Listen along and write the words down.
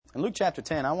In Luke chapter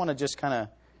 10, I want to just kind of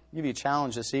give you a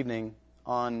challenge this evening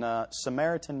on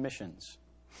Samaritan missions.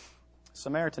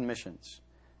 Samaritan missions.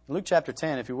 In Luke chapter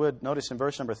 10, if you would, notice in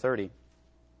verse number 30.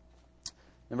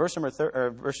 In verse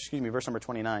number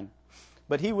 29.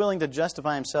 But he, willing to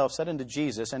justify himself, said unto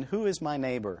Jesus, And who is my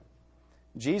neighbor?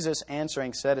 Jesus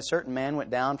answering said, A certain man went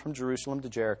down from Jerusalem to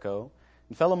Jericho,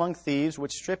 and fell among thieves,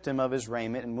 which stripped him of his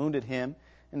raiment, and wounded him,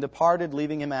 and departed,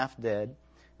 leaving him half dead.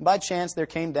 And by chance there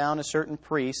came down a certain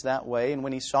priest that way, and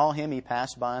when he saw him, he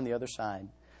passed by on the other side.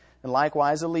 And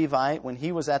likewise a Levite, when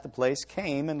he was at the place,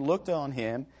 came and looked on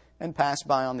him, and passed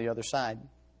by on the other side.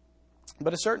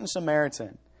 But a certain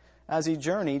Samaritan, as he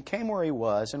journeyed, came where he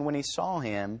was, and when he saw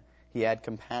him, he had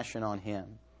compassion on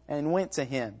him, and went to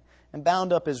him, and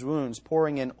bound up his wounds,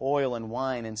 pouring in oil and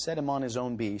wine, and set him on his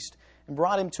own beast, and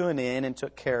brought him to an inn, and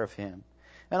took care of him.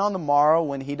 And on the morrow,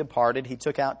 when he departed, he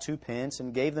took out 2 pence,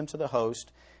 and gave them to the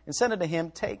host, and said unto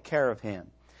him, Take care of him,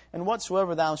 and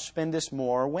whatsoever thou spendest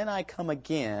more, when I come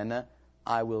again,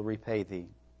 I will repay thee.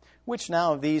 Which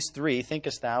now of these 3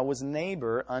 thinkest thou was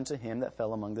neighbor unto him that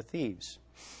fell among the thieves?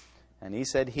 And he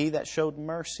said, He that showed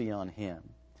mercy on him.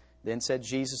 Then said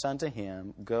Jesus unto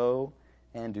him, Go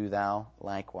and do thou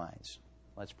likewise.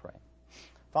 Let's pray.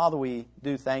 Father, we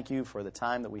do thank you for the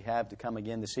time that we have to come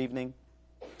again this evening,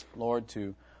 Lord,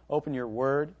 to open your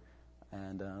word,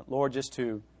 and Lord, just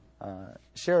to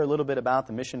share a little bit about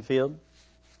the mission field.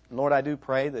 Lord, I do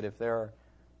pray that if there are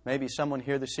maybe someone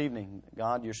here this evening,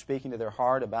 God, you're speaking to their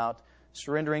heart about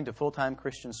surrendering to full-time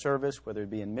Christian service, whether it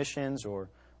be in missions or,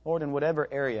 Lord, in whatever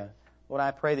area, Lord,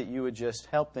 I pray that you would just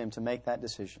help them to make that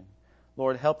decision.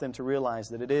 Lord, help them to realize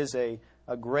that it is a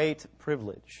great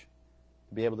privilege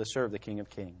to be able to serve the King of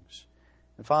Kings.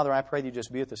 And Father, I pray that you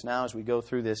just be with us now as we go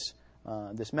through this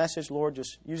message. Lord,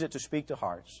 just use it to speak to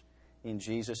hearts. In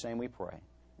Jesus' name we pray.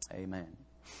 Amen.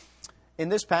 In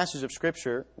this passage of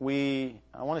Scripture,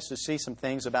 I want us to see some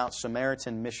things about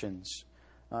Samaritan missions.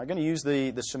 I'm going to use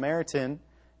the Samaritan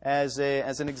as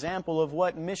an example of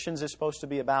what missions is supposed to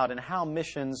be about and how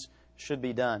missions should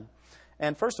be done.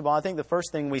 And first of all, I think the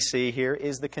first thing we see here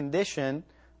is the condition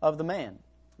of the man.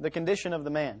 The condition of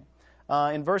the man.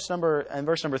 In verse number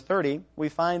 30, we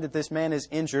find that this man is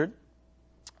injured.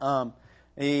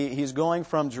 He's going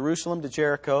from Jerusalem to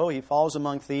Jericho. He falls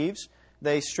among thieves.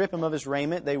 They strip him of his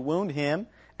raiment. They wound him.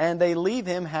 And they leave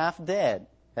him half dead.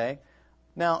 Okay?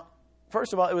 Now,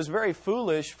 first of all, it was very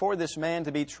foolish for this man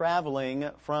to be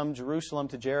traveling from Jerusalem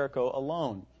to Jericho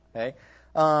alone. Okay?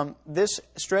 This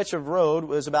stretch of road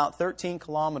was about 13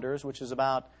 kilometers, which is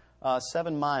about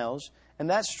 7 miles. And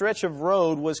that stretch of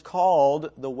road was called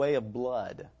the Way of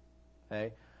Blood.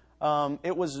 Okay?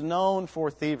 It was known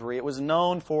for thievery. It was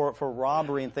known for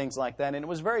robbery and things like that. And it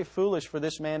was very foolish for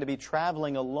this man to be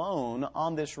traveling alone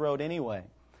on this road anyway.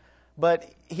 But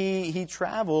he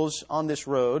travels on this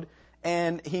road,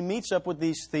 and he meets up with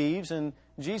these thieves. And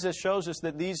Jesus shows us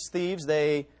that these thieves,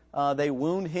 they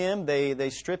wound him. They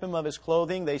strip him of his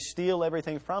clothing. They steal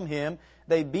everything from him.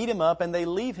 They beat him up, and they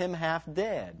leave him half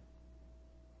dead.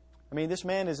 I mean, this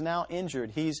man is now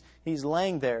injured. He's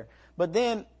laying there. But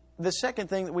then the second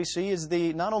thing that we see is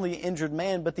not only the injured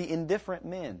man, but the indifferent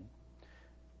men.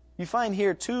 You find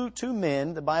here two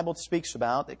men the Bible speaks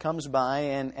about that comes by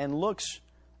and looks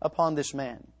upon this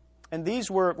man. And these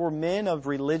were men of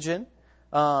religion.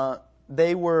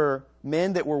 They were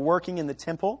men that were working in the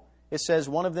temple. It says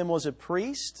one of them was a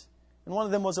priest and one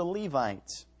of them was a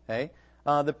Levite. Okay?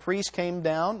 The priest came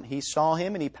down. He saw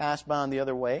him and he passed by on the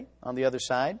other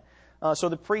side. So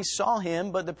the priest saw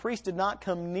him, but the priest did not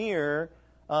come near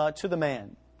to the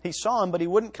man. He saw him, but he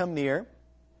wouldn't come near.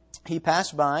 He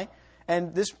passed by.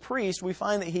 And this priest, we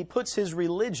find that he puts his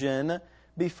religion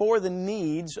before the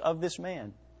needs of this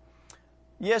man.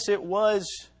 Yes, it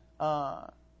was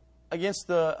against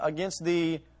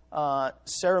the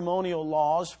ceremonial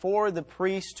laws for the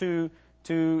priest to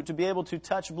be able to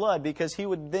touch blood, because he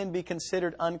would then be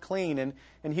considered unclean,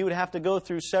 and he would have to go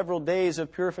through several days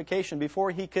of purification before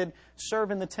he could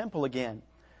serve in the temple again.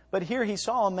 But here he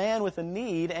saw a man with a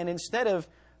need, and instead of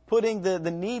putting the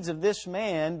needs of this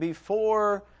man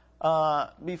before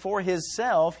his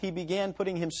self, he began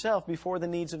putting himself before the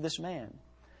needs of this man.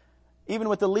 Even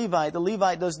with the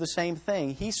Levite does the same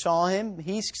thing. He saw him,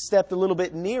 he stepped a little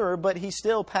bit nearer, but he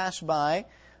still passed by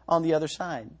on the other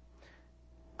side.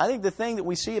 I think the thing that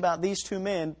we see about these two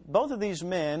men, both of these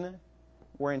men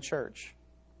were in church.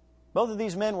 Both of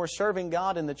these men were serving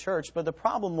God in the church, but the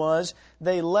problem was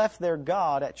they left their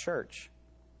God at church.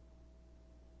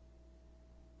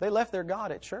 They left their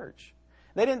God at church.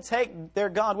 They didn't take their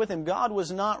God with them. God was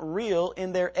not real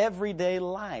in their everyday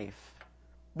life.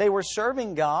 They were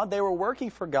serving God, they were working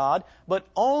for God, but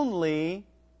only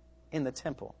in the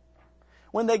temple.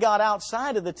 When they got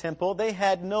outside of the temple, they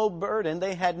had no burden,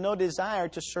 they had no desire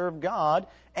to serve God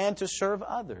and to serve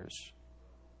others.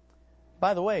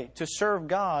 By the way, to serve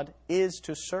God is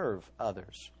to serve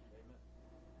others.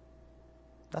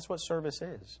 That's what service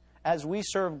is. As we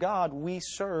serve God, we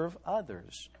serve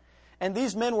others. And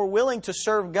these men were willing to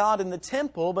serve God in the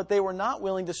temple, but they were not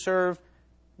willing to serve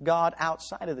God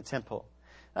outside of the temple.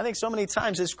 I think so many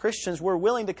times as Christians, we're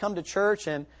willing to come to church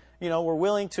and we're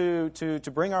willing to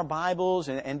bring our Bibles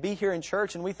and be here in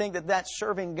church, and we think that that's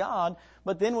serving God.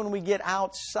 But then when we get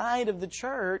outside of the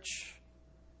church,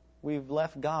 we've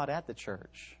left God at the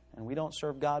church. And we don't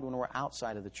serve God when we're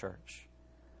outside of the church.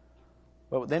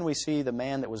 But then we see the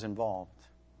man that was involved,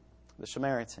 the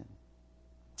Samaritan.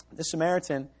 The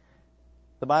Samaritan,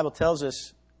 the Bible tells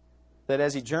us that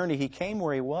as he journeyed, he came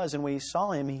where he was, and when he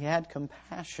saw him, he had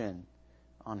compassion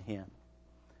on him.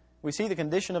 We see the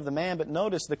condition of the man, but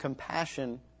notice the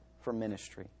compassion for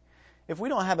ministry. If we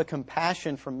don't have a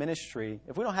compassion for ministry,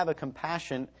 if we don't have a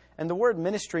compassion, and the word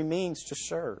ministry means to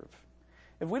serve.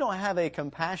 If we don't have a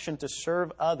compassion to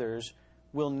serve others,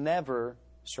 we'll never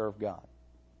serve God.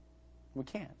 We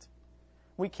can't.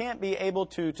 We can't be able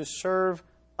to serve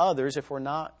others if we're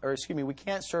not, we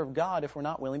can't serve God if we're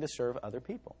not willing to serve other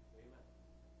people.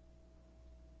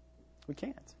 We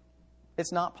can't.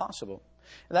 It's not possible.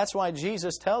 And that's why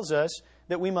Jesus tells us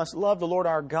that we must love the Lord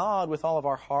our God with all of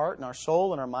our heart and our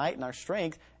soul and our might and our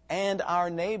strength, and our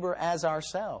neighbor as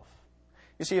ourselves.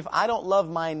 You see, if I don't love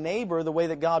my neighbor the way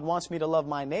that God wants me to love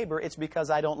my neighbor, it's because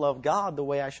I don't love God the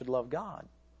way I should love God.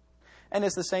 And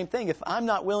it's the same thing. If I'm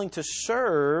not willing to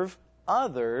serve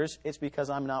others, it's because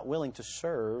I'm not willing to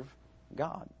serve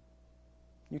God.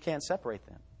 You can't separate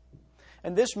them.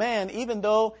 And this man, even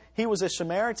though he was a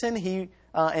Samaritan,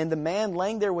 and the man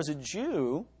laying there was a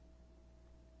Jew,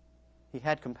 he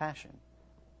had compassion.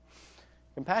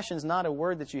 Compassion is not a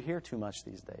word that you hear too much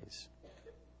these days.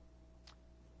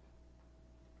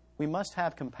 We must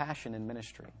have compassion in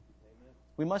ministry.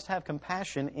 We must have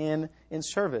compassion in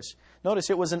service. Notice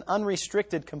it was an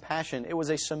unrestricted compassion. It was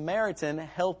a Samaritan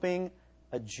helping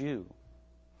a Jew.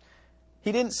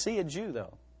 He didn't see a Jew,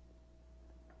 though.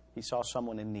 He saw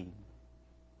someone in need.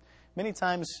 Many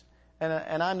times,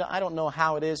 I don't know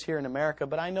how it is here in America,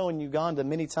 but I know in Uganda,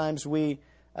 many times we,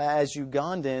 as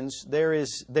Ugandans, there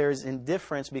is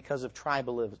indifference because of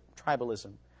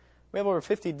tribalism. We have over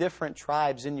 50 different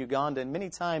tribes in Uganda, and many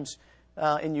times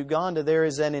in Uganda there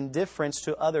is an indifference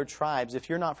to other tribes. If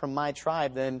you're not from my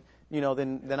tribe, then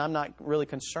I'm not really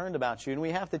concerned about you. And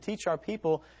we have to teach our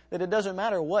people that it doesn't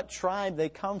matter what tribe they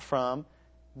come from,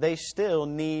 they still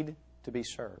need to be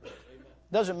served.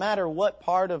 It doesn't matter what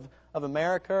part of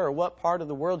America or what part of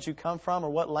the world you come from or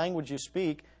what language you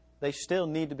speak, they still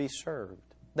need to be served.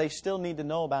 They still need to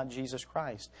know about Jesus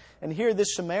Christ. And here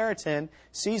this Samaritan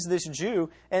sees this Jew,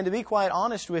 and to be quite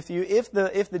honest with you, if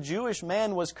the Jewish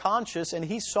man was conscious and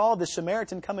he saw the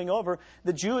Samaritan coming over,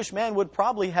 the Jewish man would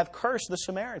probably have cursed the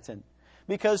Samaritan.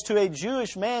 Because to a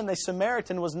Jewish man, the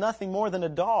Samaritan was nothing more than a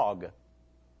dog.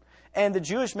 And the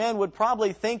Jewish man would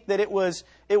probably think that it was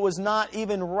not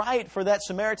even right for that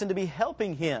Samaritan to be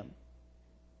helping him.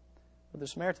 But the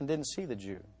Samaritan didn't see the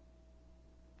Jew.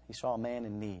 He saw a man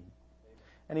in need.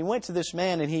 And he went to this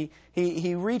man and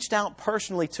he reached out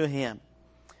personally to him.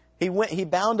 He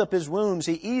bound up his wounds.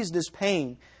 He eased his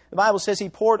pain. The Bible says he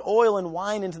poured oil and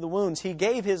wine into the wounds. He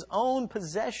gave his own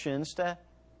possessions to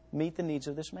meet the needs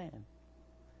of this man.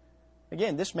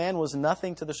 Again, this man was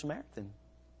nothing to the Samaritan.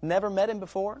 Never met him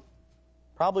before.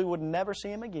 Probably would never see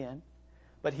him again.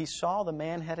 But he saw the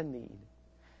man had a need.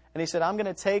 And he said, I'm going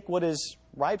to take what is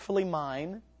rightfully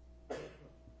mine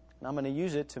and I'm going to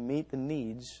use it to meet the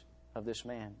needs of this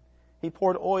man. He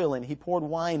poured oil in. He poured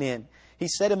wine in. He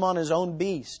set him on his own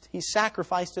beast. He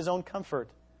sacrificed his own comfort.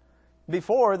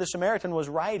 Before, the Samaritan was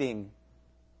riding.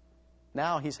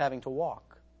 Now he's having to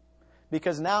walk.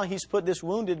 Because now he's put this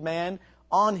wounded man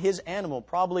on his animal,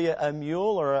 probably a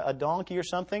mule or a donkey or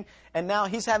something. And now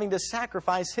he's having to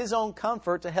sacrifice his own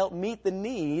comfort to help meet the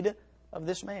need of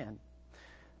this man.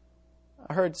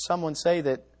 I heard someone say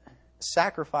that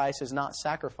sacrifice is not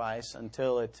sacrifice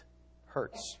until it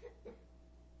hurts.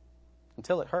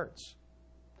 Until it hurts.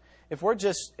 If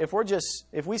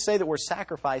we say that we're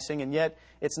sacrificing and yet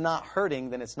it's not hurting,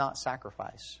 then it's not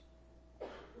sacrifice.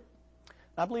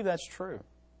 I believe that's true.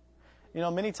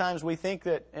 Many times we think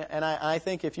that, and I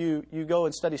think if you go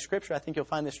and study Scripture, I think you'll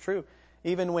find this true.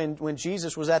 Even when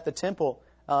Jesus was at the temple,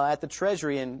 at the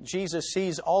treasury, and Jesus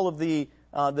sees all of the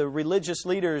religious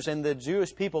leaders and the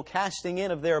Jewish people casting in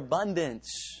of their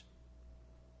abundance.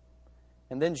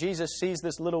 And then Jesus sees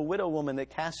this little widow woman that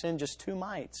casts in just 2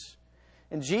 mites.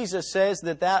 And Jesus says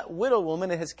that that widow woman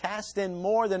has cast in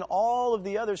more than all of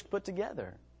the others put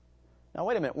together. Now,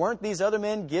 wait a minute. Weren't these other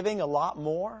men giving a lot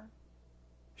more?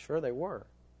 Sure they were.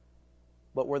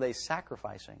 But were they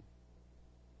sacrificing?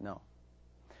 No.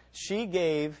 She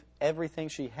gave everything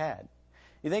she had.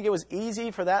 You think it was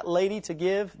easy for that lady to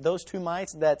give those 2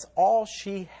 mites? That's all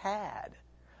she had.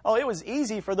 Oh, it was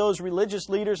easy for those religious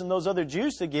leaders and those other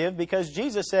Jews to give because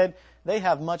Jesus said they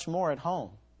have much more at home.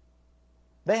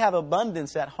 They have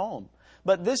abundance at home.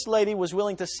 But this lady was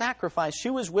willing to sacrifice.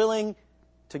 She was willing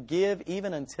to give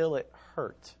even until it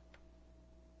hurt.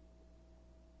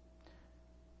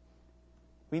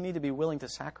 We need to be willing to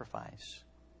sacrifice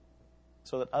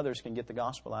so that others can get the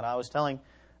gospel out. I was telling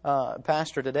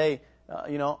Pastor today,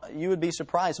 you would be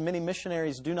surprised. Many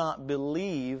missionaries do not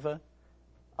believe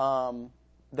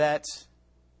that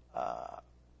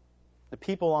the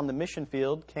people on the mission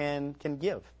field can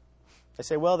give. They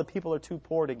say, well, the people are too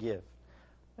poor to give.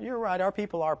 You're right, our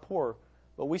people are poor,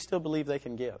 but we still believe they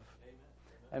can give.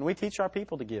 And we teach our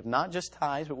people to give, not just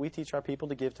tithes, but we teach our people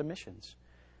to give to missions.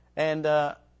 And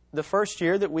the first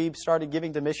year that we started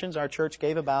giving to missions, our church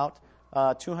gave about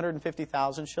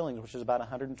 250,000 shillings, which is about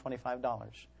 $125.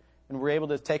 And we were able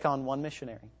to take on 1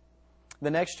 missionary.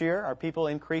 The next year, our people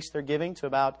increased their giving to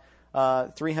about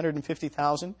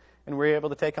 350,000, and we were able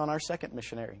to take on our 2nd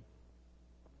missionary.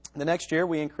 The next year,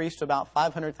 we increased to about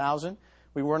 500,000.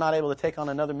 We were not able to take on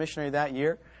another missionary that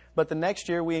year. But the next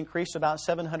year, we increased to about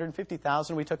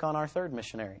 750,000. We took on our 3rd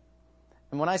missionary.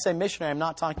 And when I say missionary, I'm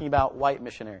not talking about white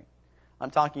missionary.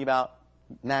 I'm talking about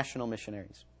national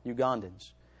missionaries,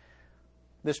 Ugandans.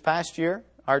 This past year,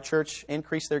 our church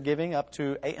increased their giving up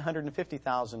to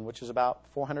 850,000, which is about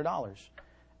 $400.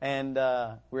 And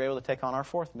we were able to take on our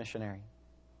 4th missionary.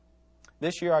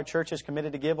 This year, our church is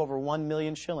committed to give over 1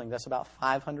 million shillings. That's about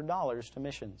 $500 to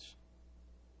missions.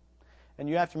 And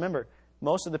you have to remember,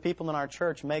 most of the people in our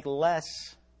church make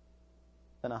less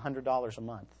than $100 a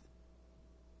month.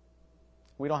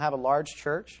 We don't have a large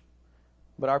church,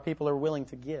 but our people are willing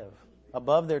to give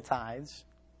above their tithes.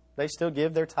 They still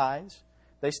give their tithes.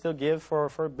 They still give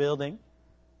for building.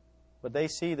 But they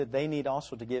see that they need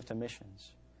also to give to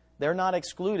missions. They're not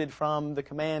excluded from the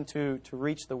command to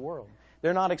reach the world.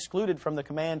 They're not excluded from the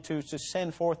command to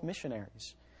send forth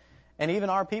missionaries. And even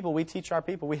our people, we teach our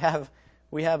people. We have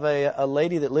a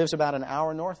lady that lives about an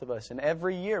hour north of us. And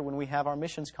every year when we have our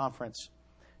missions conference,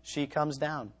 she comes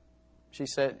down. She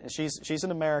said, she's an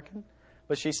American,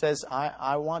 but she says,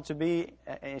 I want to be,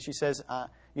 and she says,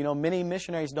 many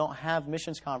missionaries don't have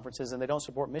missions conferences and they don't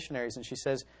support missionaries. And she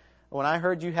says, when I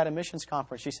heard you had a missions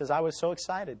conference, she says, I was so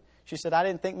excited. She said, I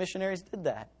didn't think missionaries did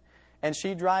that. And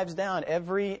she drives down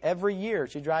every year.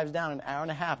 She drives down an hour and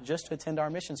a half just to attend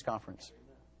our missions conference.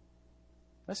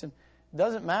 Listen, it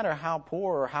doesn't matter how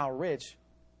poor or how rich.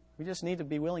 We just need to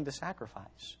be willing to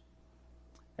sacrifice.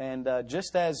 And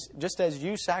just as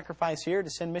you sacrifice here to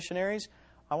send missionaries,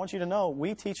 I want you to know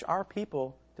we teach our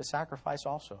people to sacrifice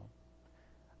also.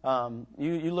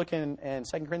 You look in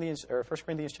 2 Corinthians or 1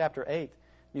 Corinthians chapter 8.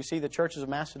 You see the churches of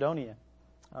Macedonia.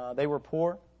 They were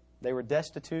poor. They were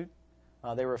destitute.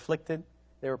 They were afflicted,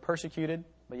 they were persecuted,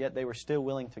 but yet they were still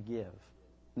willing to give.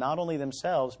 Not only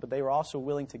themselves, but they were also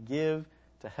willing to give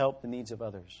to help the needs of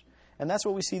others. And that's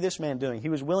what we see this man doing. He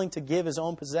was willing to give his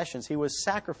own possessions. He was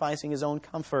sacrificing his own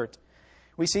comfort.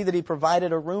 We see that he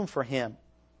provided a room for him.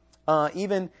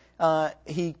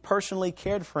 He personally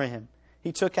cared for him.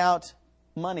 He took out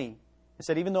money and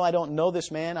said, even though I don't know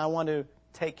this man, I want to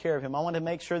take care of him. I want to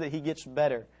make sure that he gets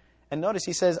better. And notice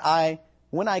he says,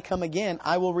 when I come again,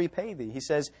 I will repay thee. He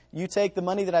says, you take the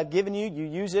money that I've given you, you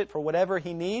use it for whatever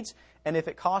he needs, and if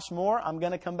it costs more, I'm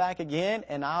going to come back again,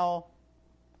 and I'll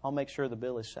make sure the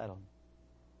bill is settled.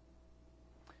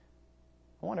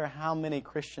 I wonder how many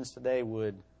Christians today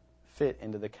would fit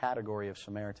into the category of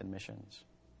Samaritan missions.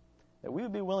 That we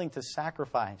would be willing to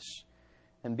sacrifice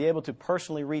and be able to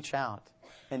personally reach out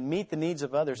and meet the needs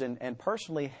of others and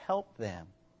personally help them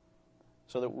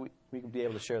so that we could be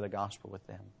able to share the gospel with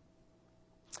them.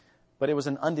 But it was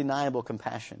an undeniable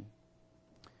compassion.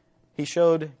 He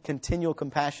showed continual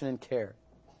compassion and care.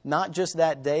 Not just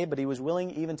that day, but he was willing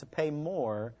even to pay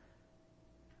more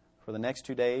for the next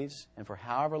 2 days and for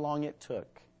however long it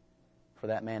took for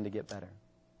that man to get better.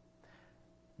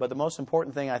 But the most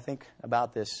important thing I think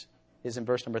about this is in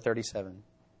verse number 37.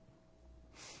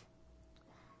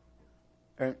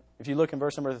 If you look in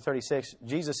verse number 36,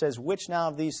 Jesus says, which now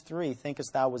of these 3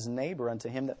 thinkest thou was neighbor unto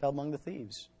him that fell among the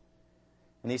thieves?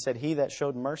 And he said, he that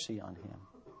showed mercy on him.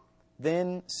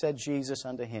 Then said Jesus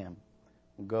unto him,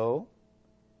 go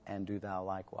and do thou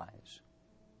likewise.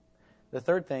 The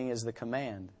third thing is the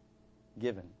command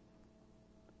given.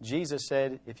 Jesus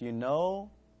said, if you know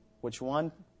which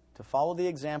one to follow the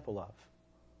example of,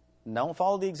 don't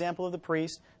follow the example of the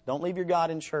priest. Don't leave your God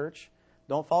in church.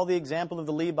 Don't follow the example of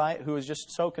the Levite who was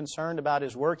just so concerned about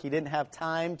his work he didn't have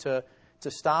time to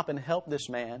stop and help this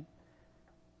man.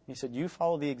 He said, you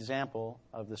follow the example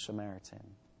of the Samaritan.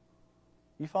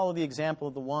 You follow the example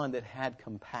of the one that had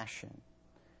compassion.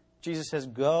 Jesus says,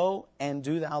 go and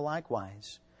do thou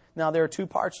likewise. Now, there are two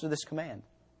parts to this command.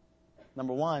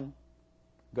 Number one,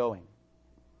 going.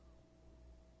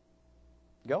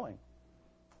 Going.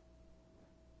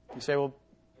 You say, well,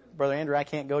 Brother Andrew, I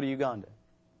can't go to Uganda.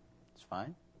 It's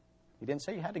fine. He didn't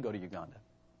say you had to go to Uganda.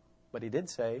 But he did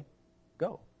say,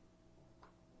 go.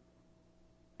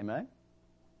 Amen?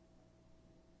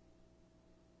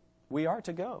 We are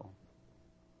to go.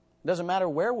 It doesn't matter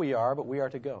where we are, but we are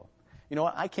to go. You know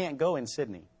what? I can't go in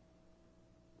Sydney.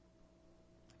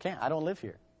 I can't. I don't live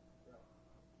here.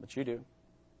 But you do.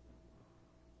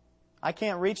 I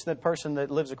can't reach the person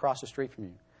that lives across the street from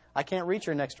you. I can't reach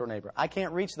your next door neighbor. I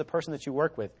can't reach the person that you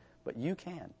work with. But you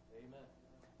can. Amen.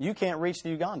 You can't reach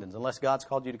the Ugandans unless God's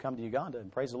called you to come to Uganda.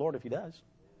 And praise the Lord if He does. Amen.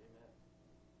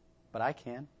 But I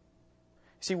can.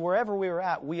 See, wherever we are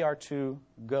at, we are to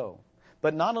go.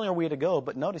 But not only are we to go,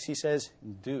 but notice He says,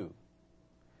 do.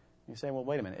 You say, well,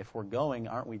 wait a minute. If we're going,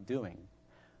 aren't we doing?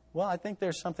 Well, I think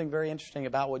there's something very interesting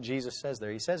about what Jesus says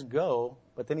there. He says go,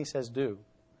 but then He says do.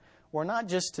 We're not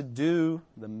just to do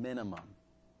the minimum.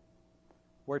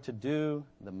 We're to do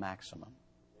the maximum.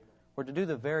 We're to do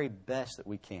the very best that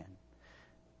we can.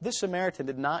 This Samaritan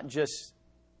did not just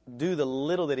do the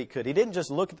little that he could. He didn't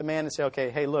just look at the man and say,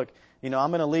 okay, hey, look, I'm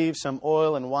going to leave some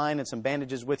oil and wine and some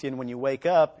bandages with you, and when you wake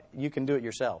up, you can do it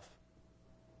yourself.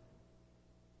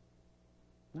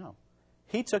 No.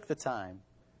 He took the time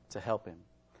to help him.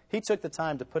 He took the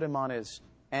time to put him on his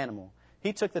animal.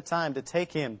 He took the time to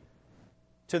take him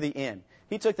to the inn.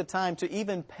 He took the time to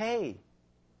even pay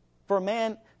for a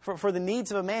man, for the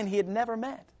needs of a man he had never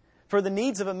met, for the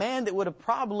needs of a man that would have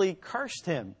probably cursed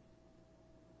him.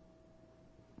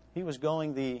 He was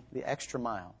going the extra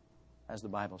mile, as the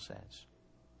Bible says.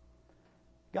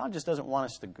 God just doesn't want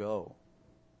us to go.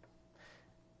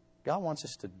 God wants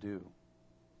us to do.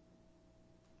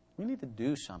 We need to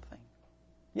do something.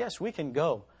 Yes, we can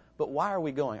go, but why are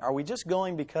we going? Are we just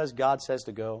going because God says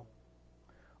to go?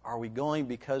 Are we going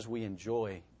because we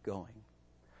enjoy going?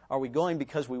 Are we going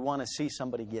because we want to see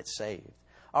somebody get saved?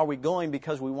 Are we going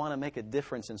because we want to make a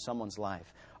difference in someone's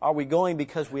life? Are we going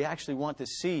because we actually want to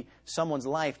see someone's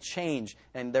life change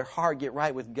and their heart get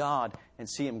right with God and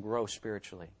see Him grow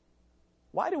spiritually?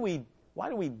 Why do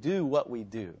we do what we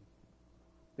do?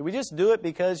 Do we just do it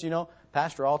because,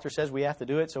 Pastor Alter says we have to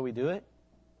do it, so we do it?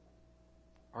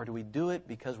 Or do we do it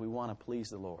because we want to please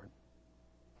the Lord?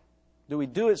 Do we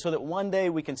do it so that one day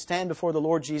we can stand before the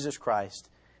Lord Jesus Christ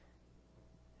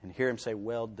and hear Him say,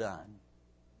 well done,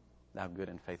 thou good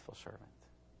and faithful servant?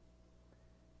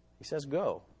 He says,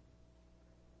 go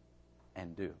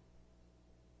and do.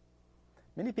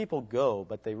 Many people go,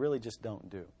 but they really just don't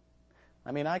do.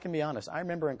 I mean, I can be honest. I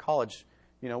remember in college,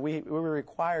 we were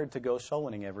required to go soul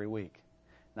winning every week.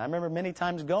 And I remember many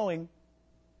times going,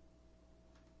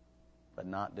 but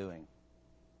not doing.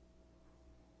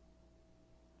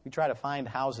 We try to find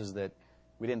houses that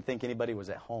we didn't think anybody was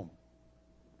at home.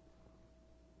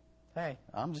 Hey,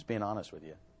 I'm just being honest with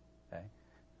you. Okay?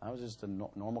 I was just a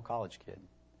normal college kid.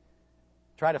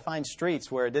 Try to find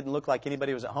streets where it didn't look like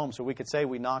anybody was at home so we could say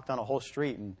we knocked on a whole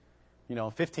street and,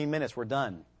 in 15 minutes we're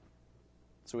done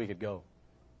so we could go.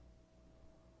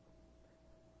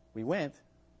 We went,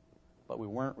 but we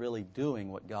weren't really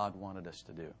doing what God wanted us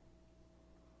to do.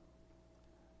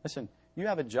 Listen, you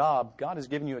have a job. God has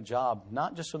given you a job,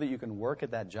 not just so that you can work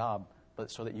at that job, but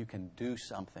so that you can do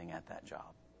something at that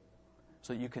job.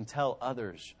 So that you can tell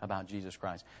others about Jesus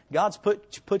Christ. God's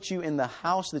put you in the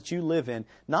house that you live in,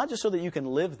 not just so that you can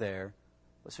live there,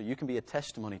 but so you can be a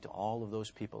testimony to all of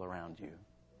those people around you.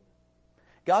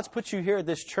 God's put you here at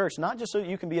this church, not just so that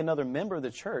you can be another member of the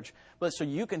church, but so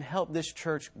you can help this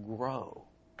church grow.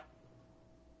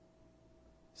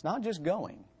 It's not just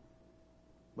going,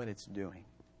 but it's doing.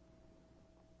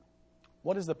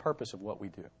 What is the purpose of what we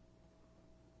do?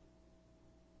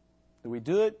 Do we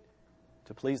do it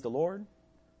to please the Lord?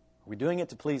 Are we doing it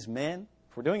to please men?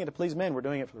 If we're doing it to please men, we're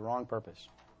doing it for the wrong purpose.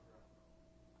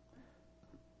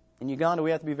 In Uganda,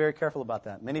 we have to be very careful about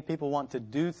that. Many people want to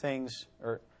do things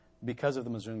because of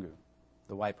the Mzungu,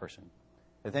 the white person.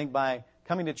 They think by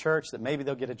coming to church that maybe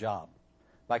they'll get a job.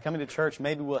 By coming to church,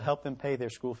 maybe we'll help them pay their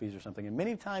school fees or something. And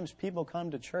many times people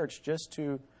come to church just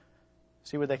to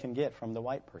see what they can get from the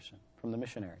white person, from the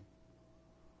missionary.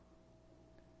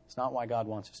 It's not why God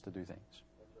wants us to do things.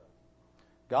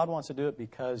 God wants to do it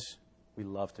because we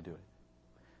love to do it.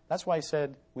 That's why He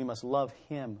said we must love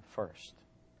Him first.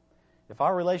 If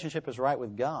our relationship is right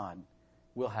with God,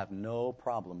 we'll have no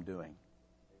problem doing.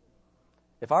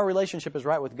 If our relationship is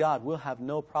right with God, we'll have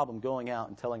no problem going out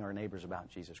and telling our neighbors about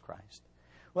Jesus Christ.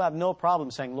 We'll have no problem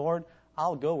saying, Lord,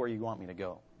 I'll go where you want me to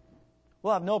go.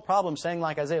 We'll have no problem saying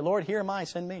like Isaiah, Lord, here am I,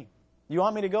 send me. You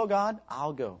want me to go, God?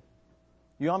 I'll go.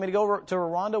 You want me to go to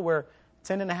Rwanda where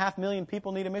 10.5 million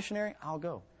people need a missionary? I'll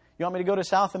go. You want me to go to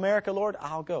South America, Lord?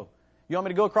 I'll go. You want me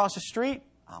to go across the street?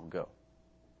 I'll go.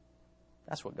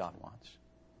 That's what God wants.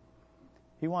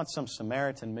 He wants some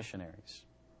Samaritan missionaries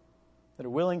that are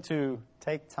willing to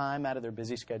take time out of their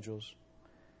busy schedules,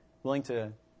 willing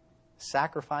to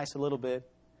sacrifice a little bit,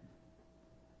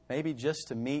 maybe just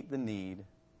to meet the need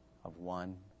of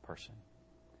one person.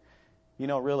 You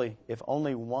know, really, if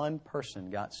only one person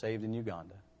got saved in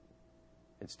Uganda,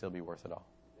 it'd still be worth it all.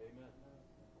 Amen.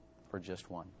 For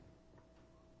just one.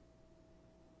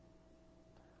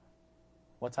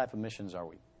 What type of missions are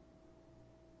we?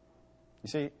 You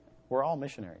see, we're all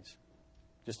missionaries,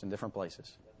 just in different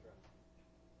places.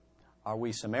 Are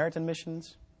we Samaritan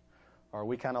missions? Or are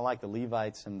we kind of like the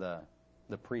Levites and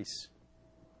the priests?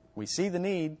 We see the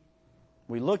need,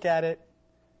 we look at it,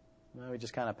 we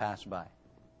just kind of pass by.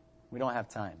 We don't have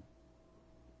time.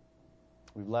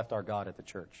 We've left our God at the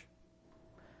church.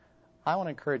 I want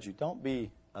to encourage you, don't be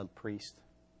a priest.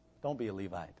 Don't be a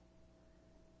Levite.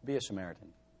 Be a Samaritan.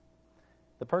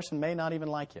 The person may not even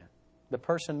like you. The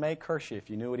person may curse you if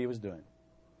you knew what he was doing.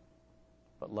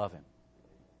 But love him.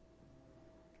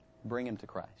 Bring him to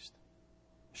Christ.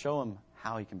 Show him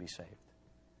how he can be saved.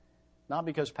 Not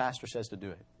because pastor says to do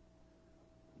it.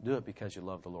 Do it because you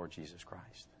love the Lord Jesus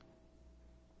Christ.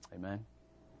 Amen.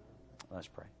 Let's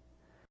pray.